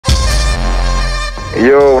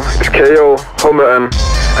Yo, it's KO, Homerton,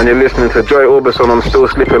 and you're listening to Joy Orbison on Still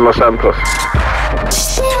Slipping Los Santos.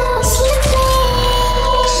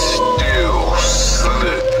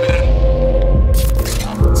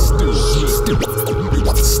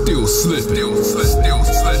 Still slipping.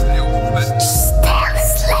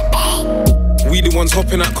 We the ones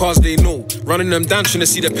hopping at cars they know, running them down trying to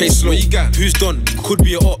see the pace slow. Who's done? Could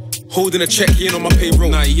be a op. Holding a check in on my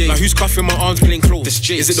payroll. Like who's cuffing my arms playing close?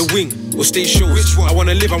 Is it the wing or stage shows? I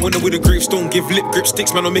wanna live, I wanna with a gravestone. Give lip grip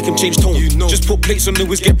sticks, man, I'll make him change tone. You know. Just put plates on the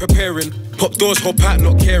whiz, get preparing. Pop doors, hop out,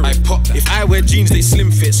 not caring. If I wear jeans, they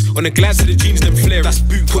slim fits. On the glads of the jeans, them flaring. That's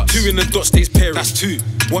boot cuts. Put two in the dot, stays pairing. That's two.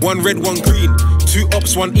 One red, one green. Two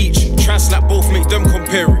ops, one each. Try and slap both, make them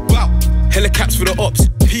comparing. Wow. Hella caps for the ops.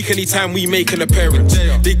 Peak anytime we make an appearance.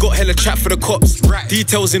 They got hella chat for the cops.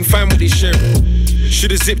 Details in fine what they sharing.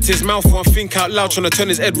 Should've zipped his mouth while think out loud, tryna turn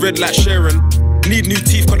his head red like Sharon. Need new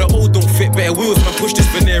teeth, cause the old don't fit. Better wheels, man, push this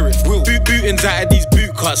veneering. Bootings out of these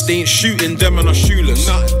boot cuts, they ain't shooting, them man are shoeless.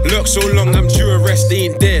 Lurk so long, I'm due arrest, they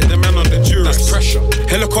ain't there, the man on the duress. That's pressure.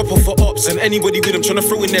 Helicopter for ops, and anybody with them tryna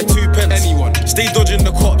throw in their 2 pence. Anyone. Stay dodging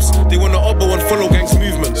the cops, they wanna obbo and follow gang's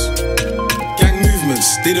movements. Gang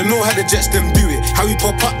movements, they don't know how the jets them do it. How we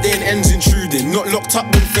pop up, then ends intruding. Not locked up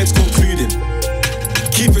when feds concluding.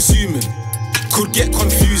 Keep assuming. Could get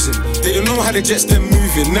confusing. They don't know how the jets them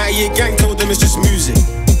moving. 98 gang told them it's just music.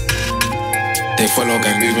 They follow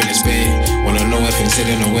gang movement is big. Wanna know if it's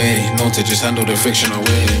hidden away. Know to just handle the friction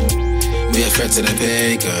away. We a threat to the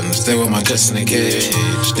pagans. They want my jets in the cage.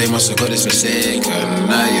 They must have got this mistaken.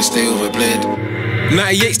 Now you stay overbled.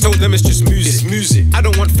 98 told them it's just music. It's music. I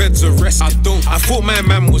don't want feds arrested. I don't. I thought my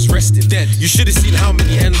man was rested. Dead. You should have seen how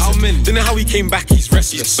many ends. How many? Don't know how he came back. He's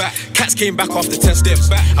restless. He's back. Cats came back after test.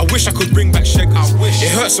 Back. I wish I could bring back Sheggers. I wish.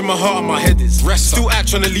 It hurts in my heart and my head is. Rest. Still out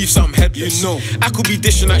trying to leave something headless. You know. I could be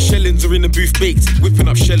dishing out shellings or in the booth baked, whipping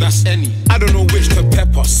up shellings. That's any. I don't know which to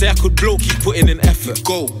pepper. Say I could blow, keep putting in effort.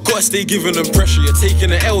 Go. Gotta stay giving them pressure. You're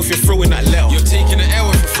taking an L if you're throwing that letter. You're taking an L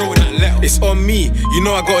if you're throwing that letter. It's on me. You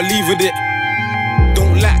know I gotta leave with it.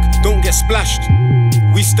 Don't lack, don't get splashed.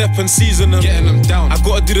 We step and season them, getting them down. I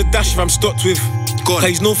gotta do the dash if I'm stocked with God.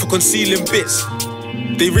 He's known for concealing bits.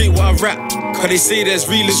 They rate what I rap, cause they say there's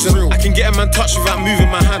realism. I can get a man touch without moving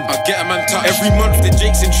my hand. I get a man touch. Every month the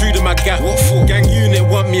Jakes intruding my gap. What for? Gang unit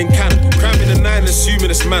want me and can. Cramming the 9, assuming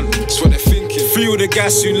it's man. That's what they're thinking. Free with the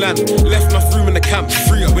guys soon land. Left enough room in the camp.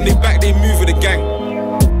 Free up. When they back, they move with the gang.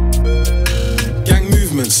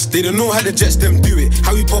 They don't know how the jets them do it.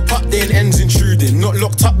 How we pop up, then ends intruding. Not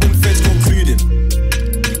locked up when feds concluding.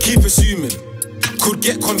 Keep assuming. Could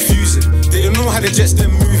get confusing. They don't know how the jets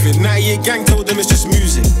them moving. 98 gang told them it's just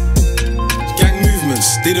music. Gang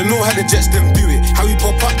movements. They don't know how the jets them do it. How we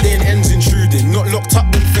pop up, then ends intruding. Not locked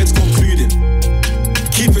up when feds concluding.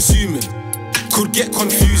 Keep assuming. Could get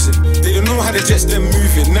confusing. They don't know how the jets them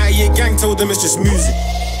moving. 98 gang told them it's just music.